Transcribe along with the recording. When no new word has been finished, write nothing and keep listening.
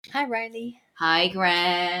Hi, Riley. Hi,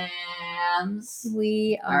 Grams.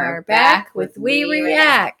 We are back with We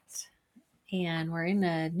React. And we're in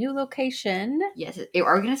a new location. Yes. Are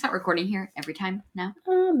we going to start recording here every time now?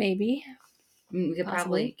 Maybe. We could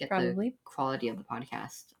probably get Probably. the quality of the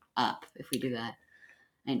podcast up if we do that.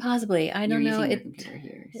 And Possibly. I don't know. Using your computer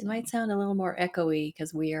here, It might sound a little more echoey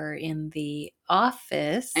because we are in the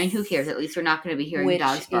office. I mean, who cares? At least we're not going to be hearing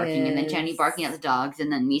dogs barking and then Jenny barking at the dogs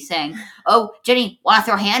and then me saying, "Oh, Jenny, want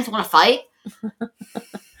to throw hands? Want to fight?" It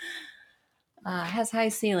has high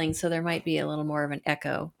ceilings, so there might be a little more of an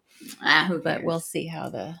echo. Who cares? But we'll see how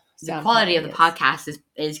the quality of the podcast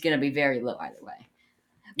is going to be very low either way.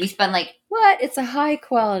 We spend what? It's a high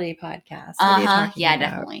quality podcast. Yeah,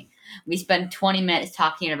 definitely. We spend 20 minutes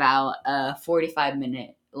talking about a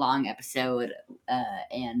 45-minute long episode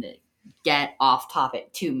and get off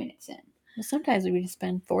topic 2 minutes in. Well, sometimes we just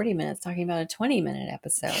spend 40 minutes talking about a 20-minute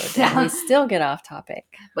episode and we still get off topic.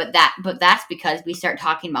 But that's because we start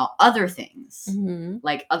talking about other things,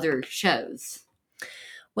 like other shows.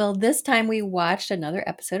 Well, this time we watched another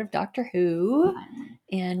episode of Doctor Who,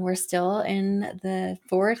 and we're still in the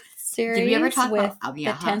 4th series. Did we ever talk with about the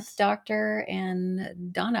 10th Doctor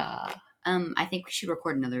and Donna? I think we should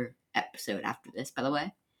record another episode after this, by the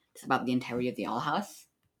way. It's about the entirety of the Owl House.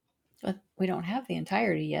 Well, we don't have the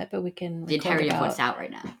entirety yet, but we can the entirety of what's out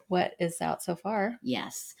right now. What is out so far?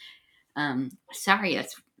 Yes. Sorry,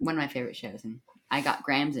 that's one of my favorite shows, and I got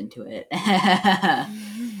Grams into it.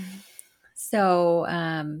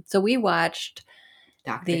 So we watched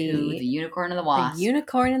Doctor Who, the Unicorn and the Wasp. The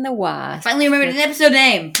Unicorn and the Wasp. I finally remembered an episode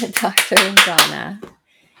name. Doctor and Donna.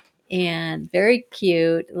 And very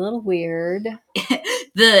cute, a little weird.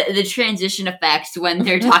 the transition effects when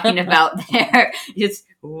they're talking about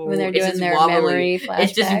when they're doing their wobbly memory flashback.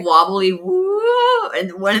 It's just wobbly, woo,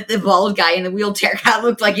 and when the bald guy in the wheelchair kind of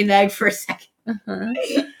looked like an egg for a second.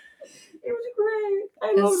 It was great.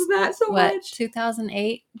 I loved that so much.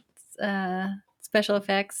 2008 special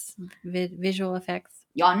effects, visual effects.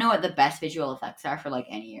 Y'all know what the best visual effects are for like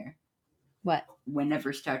any year? What?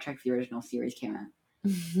 Whenever Star Trek the original series came out.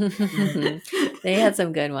 They had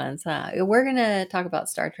some good ones, huh? We're gonna talk about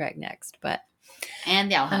Star Trek next,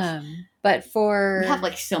 and the Owl House. But we have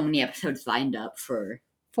like so many episodes lined up for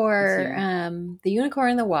the Unicorn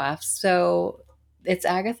and the Wasp. So it's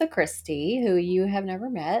Agatha Christie, who you have never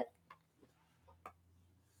met.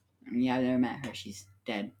 Yeah, I've never met her. She's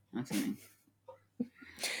dead. That's something.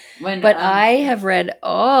 I have read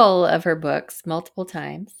all of her books multiple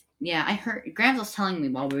times. Yeah, I heard Grams was telling me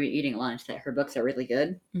while we were eating lunch that her books are really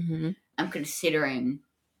good. Mm-hmm. I'm considering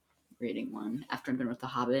reading one after I'm done with The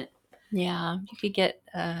Hobbit. Yeah, you could get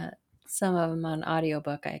some of them on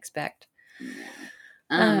audiobook, I expect.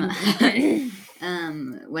 Yeah.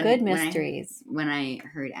 Good mysteries. When I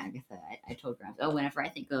heard Agatha, I told Grams, whenever I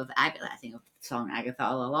think of Agatha, I think of the song Agatha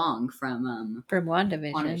All Along from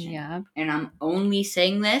WandaVision. Yeah. And I'm only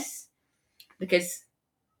saying this because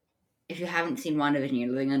if you haven't seen WandaVision, you're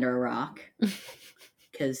living under a rock.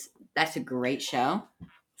 Because that's a great show.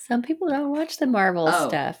 Some people don't watch the Marvel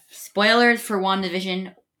stuff. Spoilers for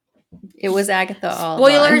WandaVision. It was Agatha all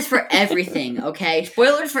Spoilers for everything, okay?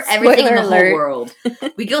 Spoilers for everything in the whole world.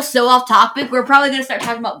 We go so off topic, we're probably going to start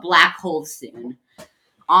talking about black holes soon.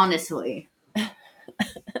 Honestly.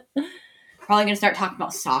 Probably going to start talking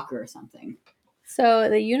about soccer or something. So,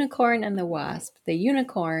 the Unicorn and the Wasp. The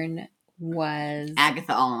Unicorn was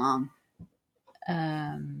Agatha all along.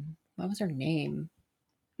 What was her name?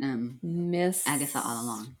 Miss Agatha all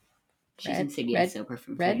along. She's Insidious, so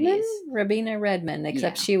perfect. Robina Redmond,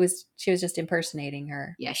 except she was just impersonating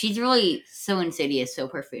her. Yeah, she's really so Insidious, so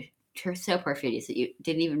perfect. So perfidious that you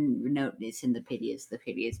didn't even notice in the pity. It's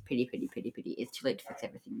pity. It's too late to fix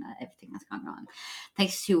everything that's gone wrong.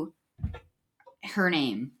 Thanks to her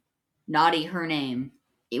name, naughty her name.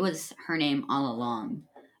 It was her name all along.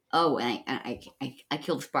 Oh, and I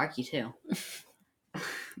killed Sparky too.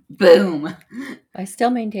 Boom. I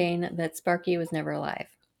still maintain that Sparky was never alive.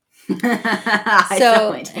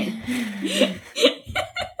 So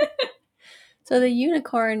the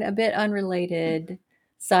Unicorn, a bit unrelated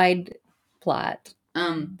side plot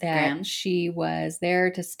that Grams. She was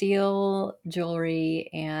there to steal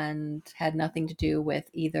jewelry and had nothing to do with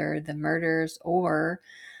either the murders or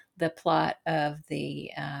the plot of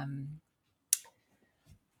the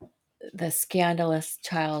scandalous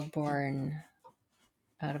child born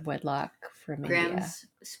out of wedlock from India.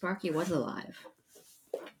 Sparky was alive.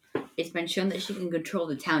 It's been shown that she can control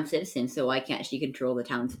the town citizens, so why can't she control the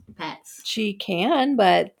town's pets? She can,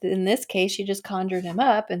 but in this case, she just conjured him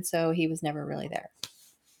up, and so he was never really there.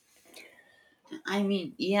 I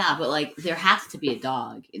mean, yeah, but like there has to be a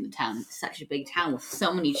dog in the town. It's such a big town with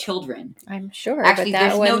so many children. I'm sure, but Actually, that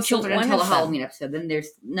there's no wasn't children one until the of them. Halloween episode. Then there's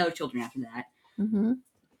no children after that. Mm-hmm.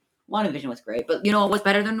 WandaVision was great, but you know what was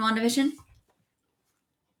better than WandaVision?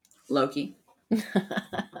 Loki.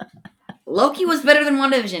 Loki was better than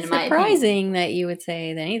WandaVision in my opinion. Surprising that you would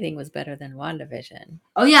say that anything was better than WandaVision.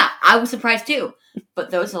 Oh yeah, I was surprised too.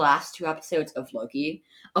 But those are the last 2 episodes of Loki.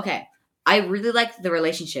 Okay, I really liked the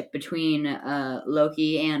relationship between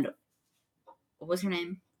Loki and what was her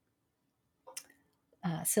name?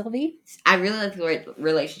 Sylvie? I really like the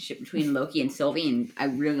relationship between Loki and Sylvie, and I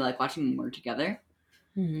really like watching them work together.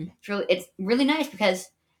 Mm-hmm. It's really nice because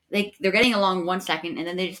they're getting along 1 second, and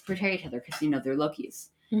then they just betray each other because they're Lokis.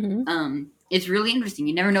 Mm-hmm. It's really interesting.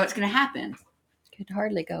 You never know what's going to happen. Could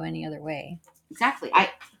hardly go any other way. Exactly.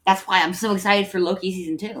 That's why I'm so excited for Loki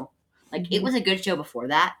season 2. Like it was a good show before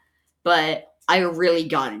that, but I really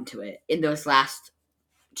got into it in those last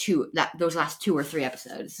 2 or 3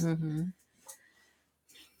 episodes. Mm-hmm.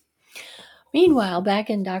 Meanwhile, back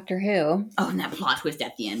in Doctor Who. Oh, and that plot twist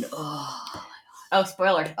at the end. Oh,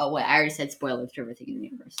 spoilers. Oh, wait, I already said spoilers to everything in the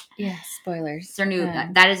universe. Yeah, spoilers. It's our new.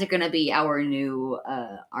 That is going to be our new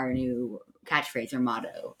catchphrase or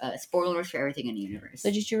motto. Spoilers for everything in the universe.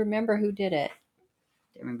 So, did you remember who did it?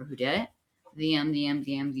 Do you remember who did it?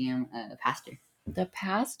 The pastor. The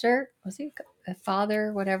pastor? Was he a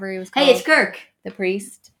father? Whatever he was called. Hey, it's Kirk. The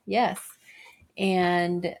priest. Yes.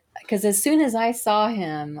 And because as soon as I saw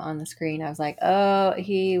him on the screen, I was like, oh,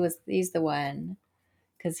 he's the one.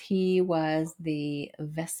 Because he was the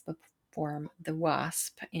Vespa form, the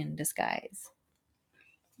wasp in disguise.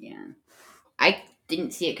 Yeah. I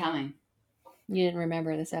didn't see it coming. You didn't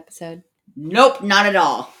remember this episode? Nope, not at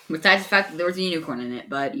all. Besides the fact that there was a unicorn in it,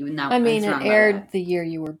 but even that, I mean, it aired the year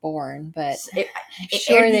you were born, but I'm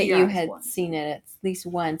sure that you had seen it at least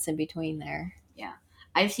once in between there. Yeah,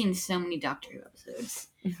 I've seen so many Doctor Who episodes,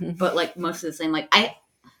 but like most of the same. Like I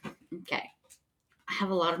have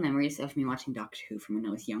a lot of memories of me watching Doctor Who from when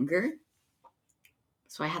I was younger,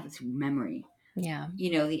 so I have this memory. Yeah,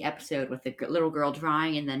 the episode with the little girl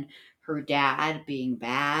drawing and then her dad being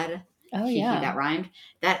bad. Oh, yeah. That rhymed.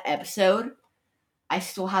 That episode, I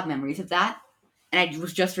still have memories of that. And I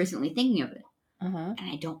was just recently thinking of it. Uh-huh.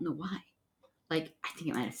 And I don't know why. Like, I think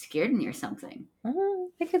it might have scared me or something.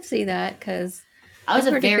 I could see that because that was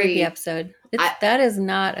a pretty very creepy episode. That is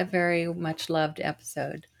not a very much loved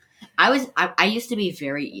episode. I used to be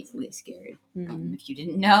very easily scared. If you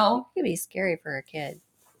didn't know. It could be scary for a kid.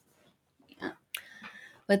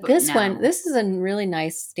 But this is a really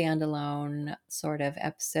nice standalone sort of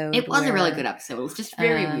episode. It was a really good episode. It was just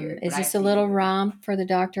very weird. It's just a little romp for the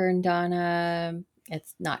Doctor and Donna.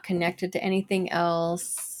 It's not connected to anything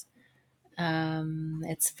else.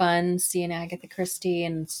 It's fun seeing Agatha Christie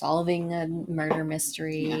and solving a murder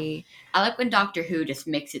mystery. Yeah. I like when Doctor Who just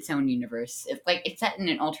makes its own universe. It's like it's set in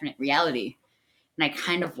an alternate reality. And I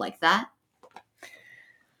kind of like that.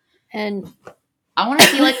 And I want to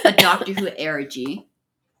see like a Doctor Who ARG.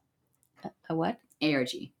 A what? ARG.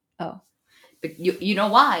 Oh. But you know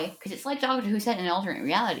why? Because it's like Doctor Who set in an alternate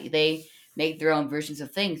reality. They make their own versions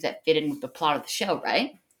of things that fit in with the plot of the show,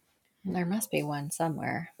 right? There must be one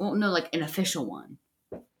somewhere. Well, no, like an official one.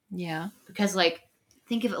 Yeah. Because, like,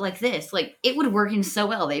 think of it like this. Like, it would work in so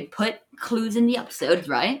well. They put clues in the episodes,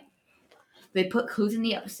 right? They put clues in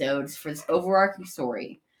the episodes for this overarching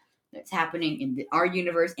story that's happening in our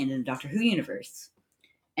universe and in the Doctor Who universe.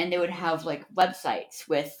 And they would have, like, websites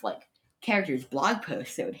with, like, characters, blog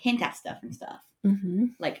posts that would hint at stuff and stuff. Mm-hmm.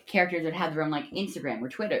 Like, characters that had their own, like, Instagram or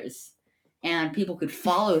Twitters. And people could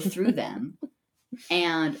follow through them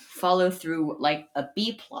and follow through, like, a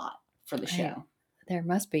B plot for the show. There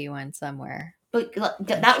must be one somewhere. But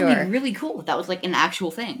that would be really cool if that was, like, an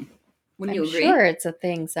actual thing. Wouldn't you agree? I'm sure it's a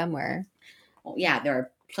thing somewhere. Well, yeah, there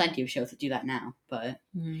are plenty of shows that do that now. But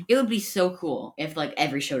it would be so cool if, like,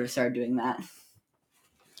 every show just started doing that.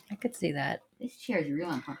 I could see that. This chair is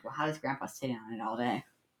real uncomfortable. How does Grandpa sit on it all day?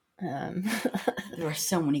 There are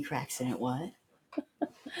so many cracks in it. What?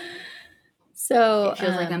 So it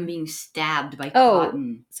feels like I'm being stabbed by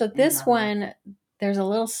cotton. So this one, there's a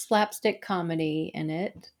little slapstick comedy in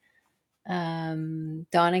it.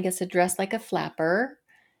 Donna gets to dress like a flapper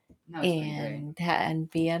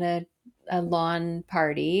and be at a lawn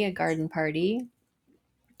party, a garden party.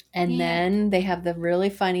 And then they have the really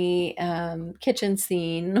funny kitchen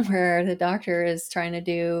scene where the Doctor is trying to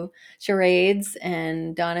do charades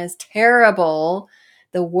and Donna's terrible,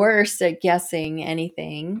 the worst at guessing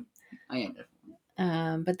anything. Oh,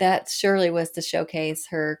 yeah. But that surely was to showcase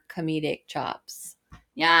her comedic chops.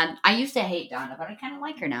 Yeah, I used to hate Donna, but I kind of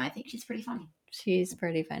like her now. I think she's pretty funny. She's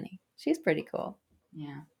pretty funny. She's pretty cool.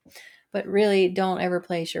 Yeah. But really, don't ever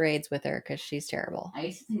play charades with her because she's terrible. I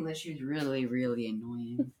used to think that she was really, really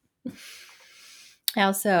annoying.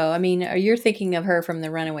 How so? I mean, you're thinking of her from The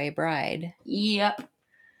Runaway Bride. Yep.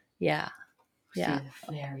 Yeah. Yeah. She's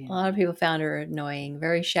very annoying. A lot of people found her annoying,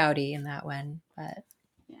 very shouty in that one, but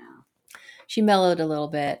Yeah. she mellowed a little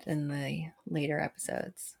bit in the later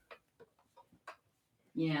episodes.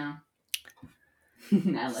 Yeah. I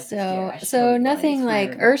like this So chair. I should totally buy nothing these like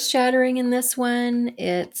forever. earth shattering in this one.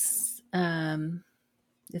 It's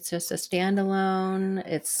just a standalone.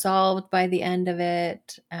 It's solved by the end of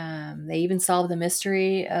it. They even solved the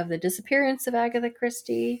mystery of the disappearance of Agatha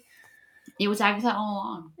Christie. It was Agatha all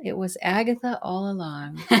along. It was Agatha all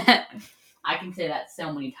along. I can say that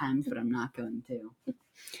so many times, but I'm not going to.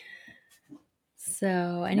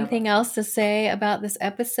 So, anything else to say about this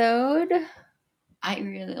episode? I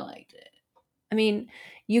really liked it. I mean,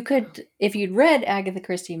 you could, if you'd read Agatha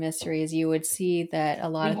Christie mysteries, you would see that a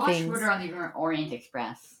lot of things Murder on the Orient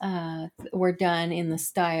Express. Were done in the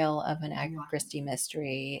style of an Agatha Christie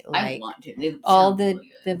mystery, I like want to. all the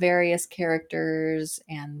various characters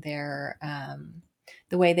and their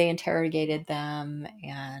the way they interrogated them,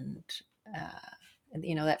 and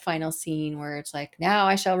that final scene where it's like, now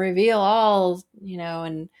I shall reveal all,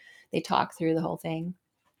 and they talk through the whole thing.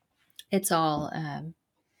 It's all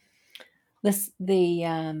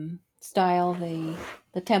the style,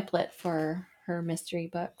 the template for her mystery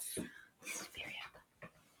books.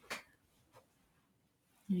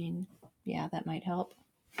 I mean, yeah, that might help.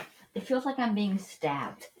 It feels like I'm being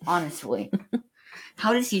stabbed, honestly.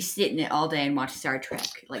 How does he sit in it all day and watch Star Trek?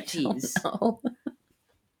 Like, geez.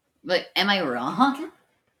 Like, am I wrong?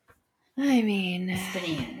 I mean,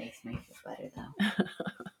 spinning it makes me feel better, though.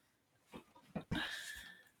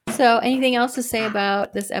 So, anything else to say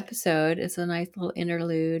about this episode? It's a nice little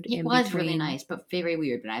interlude. It was really nice, but very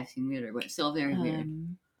weird. But I've seen weirder, but still very weird.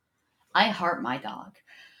 I heart my dog.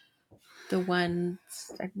 The one,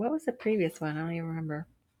 what was the previous one? I don't even remember.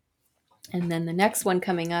 And then the next one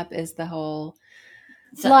coming up is the whole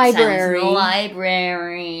library. The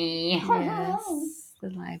library. Yes,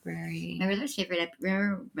 the library. Remember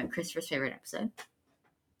Christopher's favorite episode?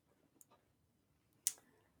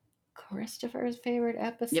 Christopher's favorite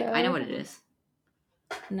episode? Yep, I know what it is.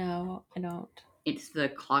 No, I don't. It's the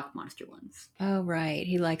clock monster ones. Oh, right.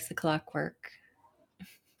 He likes the clockwork.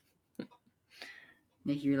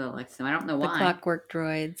 He really likes them. I don't know why. The clockwork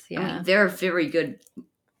droids, yeah. I mean, they're very good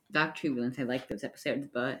Doctor Who villains. I like those episodes,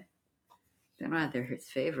 but they're not his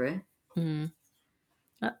favorite.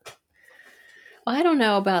 Well, I don't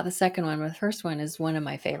know about the second one, but the first one is one of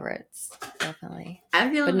my favorites, definitely.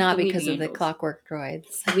 But not because of the clockwork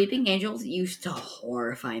droids. The Weeping Angels used to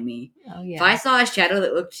horrify me. Oh, yeah. If I saw a shadow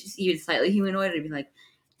that looked even slightly humanoid, I'd be like,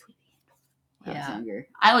 I was younger.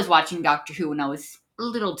 I was watching Doctor Who when I was a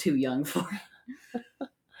little too young for it.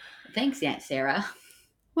 Thanks, Aunt Sarah.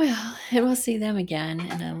 Well, and we'll see them again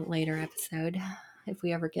in a later episode if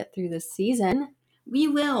we ever get through this season. We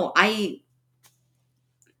will.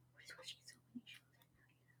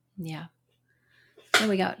 Yeah. And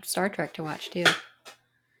we got Star Trek to watch too.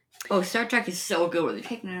 Oh, Star Trek is so good. Were they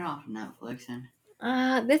taking it off Netflix then?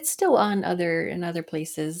 It's still on in other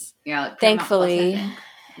places. Yeah, like thankfully.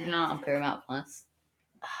 Plus, not on Paramount Plus.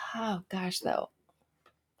 Oh gosh, though,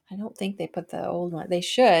 I don't think they put the old one. They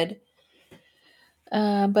should.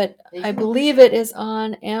 But I believe it is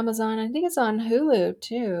on Amazon. I think it's on Hulu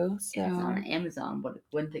too. So it's on Amazon, but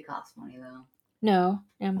wouldn't it cost money though? No,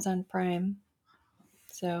 Amazon Prime.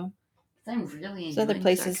 So I'm really there's other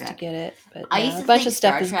places to get it, but a bunch of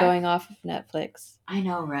stuff is going off of Netflix. I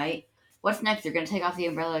know, right? What's next? They're going to take off the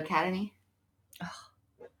Umbrella Academy? Oh.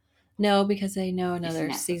 No, because they know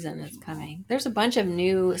another season is coming. There's a bunch of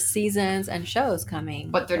new seasons and shows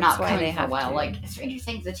coming. But they're not coming for a while. Like, Stranger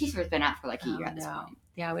Things, the teaser's been out for like a year at this point.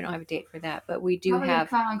 Yeah, we don't have a date for that, but we do have...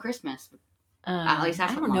 come out on Christmas. At least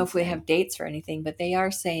that's I don't know if we have dates for anything, but they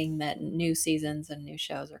are saying that new seasons and new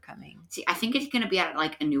shows are coming. See, I think it's going to be at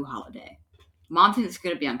like a new holiday. Mom thinks it's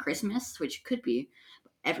going to be on Christmas, which could be.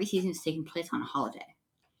 But every season is taking place on a holiday.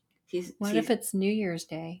 What if it's New Year's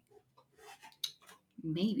Day?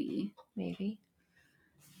 Maybe.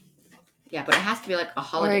 Yeah, but it has to be like a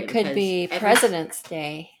holiday. Or it could be President's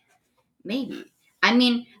Day. Maybe. I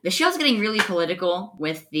mean, the show's getting really political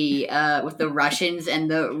with the Russians and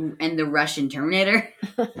the Russian Terminator.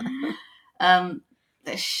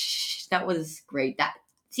 That was great. That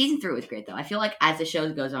season 3 was great though. I feel like as the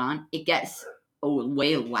show goes on, it gets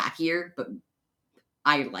way wackier, but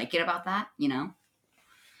I like it about that, you know?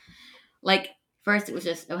 Like, first it was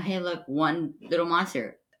just, oh hey look, one little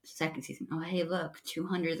monster. second season. Oh, hey, look,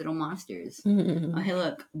 200 little monsters. Oh, Mhm. hey,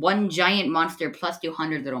 look, one giant monster plus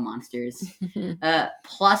 200 little monsters,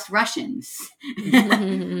 plus Russians.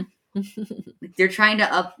 They're trying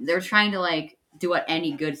to like do what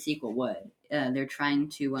any good sequel would. They're trying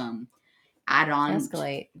to add on.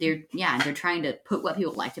 Escalate. They're trying to put what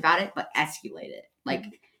people liked about it, but escalate it.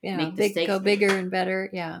 Like Yeah, make the stakes go bigger and better.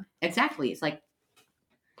 Yeah. Exactly. It's like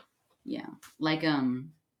like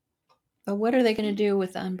But what are they going to do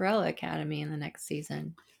with Umbrella Academy in the next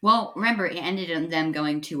season? Well, remember, it ended on them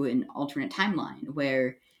going to an alternate timeline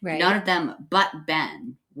where Right. none of them but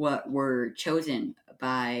Ben were chosen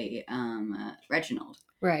by Reginald.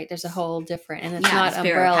 Right. There's a whole different, and it's Yeah, not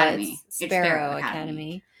Sparrow Umbrella, Academy. it's Sparrow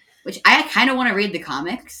Academy. Which I kind of want to read the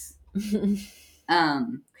comics.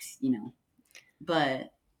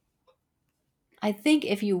 But I think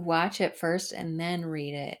if you watch it first and then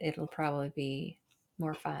read it, it'll probably be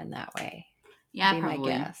more fun that way. Yeah, be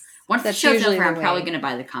probably. My guess. Once the show's over, I'm probably going to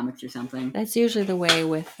buy the comics or something. That's usually the way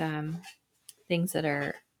with things that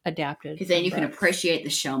are adapted. Because then you can appreciate the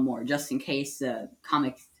show more, just in case the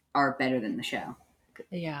comics are better than the show.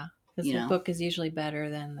 Yeah, because the book is usually better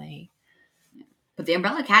than the... But the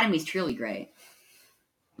Umbrella Academy is truly great.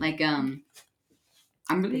 Like, I'm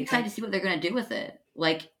really excited to see what they're going to do with it.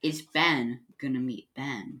 Like, is Ben going to meet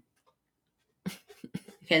Ben?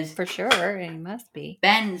 Because for sure, he must be.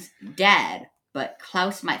 Ben's dead, but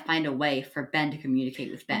Klaus might find a way for Ben to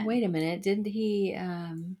communicate with Ben. Oh, wait a minute. Didn't he...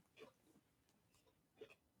 I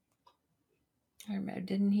remember,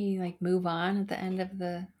 didn't he like move on at the end of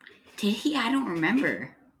the... Did he? I don't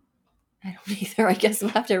remember. I don't either. I guess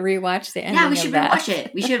we'll have to rewatch the ending. Yeah, we should rewatch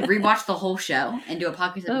it. We should rewatch the whole show and do a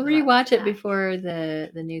podcast. We'll rewatch it before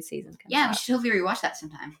the new season comes out. We should totally rewatch that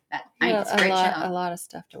sometime. It's a great show. A lot of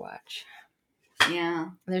stuff to watch. Yeah.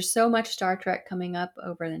 There's so much Star Trek coming up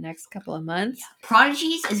over the next couple of months. Yeah.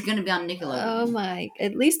 Prodigies is going to be on Nickelodeon. Oh my.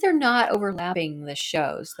 At least they're not overlapping the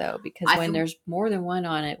shows, though, because when there's more than one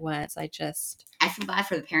on at once, I feel bad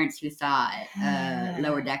for the parents who thought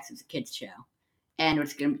Lower Decks was a kids show. And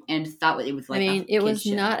thought it was like. I mean, it was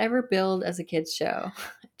not ever billed as a kids show.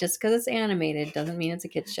 Just because it's animated doesn't mean it's a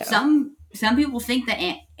kids show. Some people think that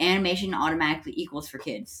animation automatically equals for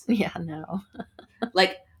kids. Yeah, no.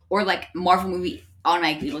 Or Marvel movie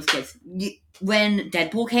automatically equals kids. When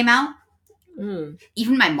Deadpool came out,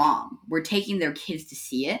 even my mom were taking their kids to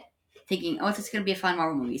see it, thinking, "Oh, it's just going to be a fun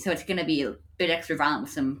Marvel movie, so it's going to be a bit extra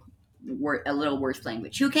violent with a little worse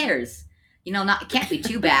language. Who cares? It can't be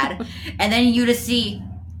too bad." And then you just see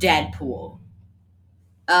Deadpool.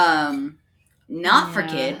 Not for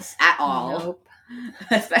kids at all. Nope.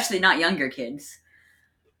 Especially not younger kids.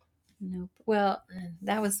 Nope. Well,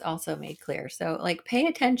 that was also made clear. So, pay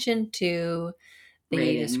attention to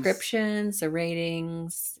the descriptions, the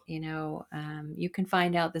ratings. You can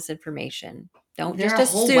find out this information. Don't just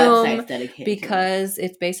assume because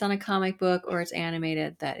it's based on a comic book or it's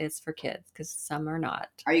animated that it's for kids, because some are not.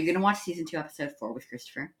 Are you going to watch season 2, episode 4 with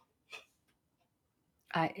Christopher?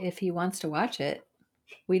 If he wants to watch it.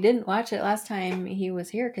 We didn't watch it last time he was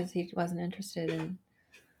here because he wasn't interested in.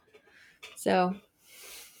 So.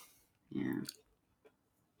 Yeah.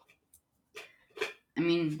 I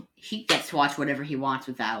mean, he gets to watch whatever he wants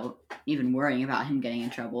without even worrying about him getting in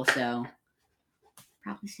trouble, so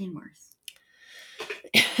probably seen worse.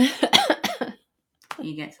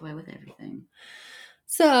 He gets away with everything.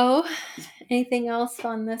 So, anything else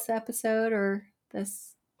on this episode or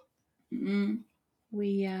this?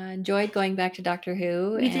 We enjoyed going back to Doctor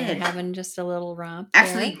Who having just a little romp.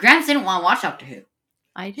 Actually, Gramps didn't want to watch Doctor Who.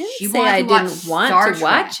 I didn't say I didn't want to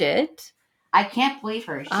watch it. I can't believe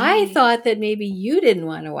her. I thought that maybe you didn't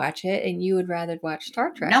want to watch it and you would rather watch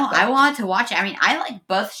Star Trek. No, I wanted to watch it. I mean, I like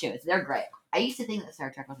both shows. They're great. I used to think that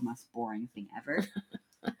Star Trek was the most boring thing ever.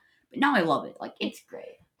 But now I love it. It's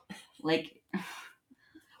great.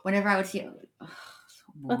 Whenever I would see it,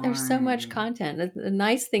 well, there's so much content. The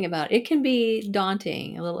nice thing about it can be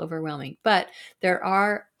daunting, a little overwhelming, but there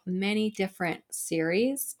are many different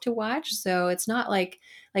series to watch. So it's not like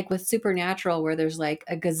with Supernatural where there's a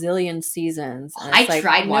gazillion seasons. I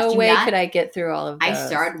tried watching that. No way could I get through all of those. I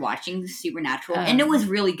started watching Supernatural and it was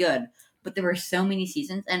really good, but there were so many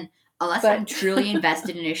seasons, and unless I'm truly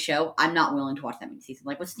invested in a show, I'm not willing to watch that many seasons.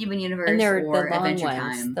 Like with Steven Universe or Adventure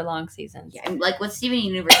Time. The long seasons. Yeah, with Steven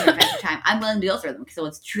Universe or Adventure Time, I'm willing to go through them because I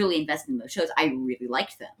was truly invested in those shows. I really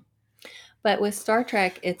liked them. But with Star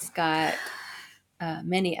Trek, it's got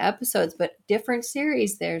many episodes, but different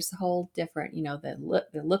series. There's a whole different, the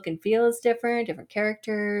look and feel is different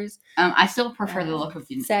characters. I still prefer the look of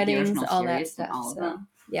the settings, original all series that stuff. all of them.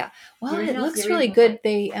 Yeah. Well, it looks really good.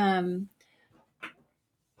 They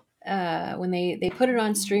when they put it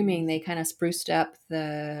on streaming, they kind of spruced up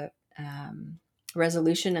the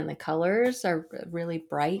resolution, and the colors are really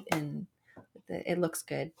bright, and it looks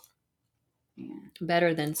good. Yeah.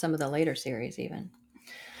 Better than some of the later series even.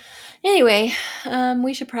 Anyway,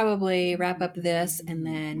 we should probably wrap up this and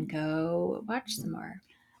then go watch some more.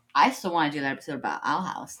 I still want to do that episode about Owl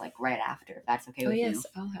House, like right after, if that's okay Oh with you. yes,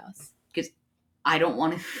 Owl House. Because I don't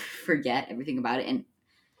want to forget everything about it, and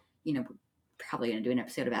we're probably gonna do an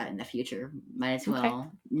episode about it in the future. Might as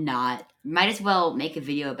well Might as well make a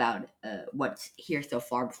video about what's here so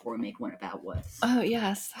far before we make one about what's. Oh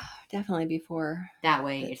yes, definitely before. That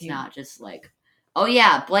way, it's not just like, oh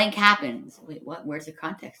yeah, blank happens. Wait, what? Where's the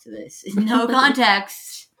context to this? No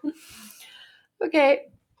context. Okay.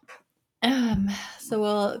 So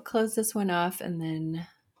we'll close this one off and then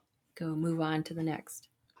go move on to the next.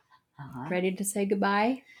 Ready to say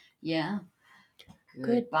goodbye? Yeah.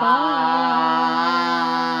 Goodbye.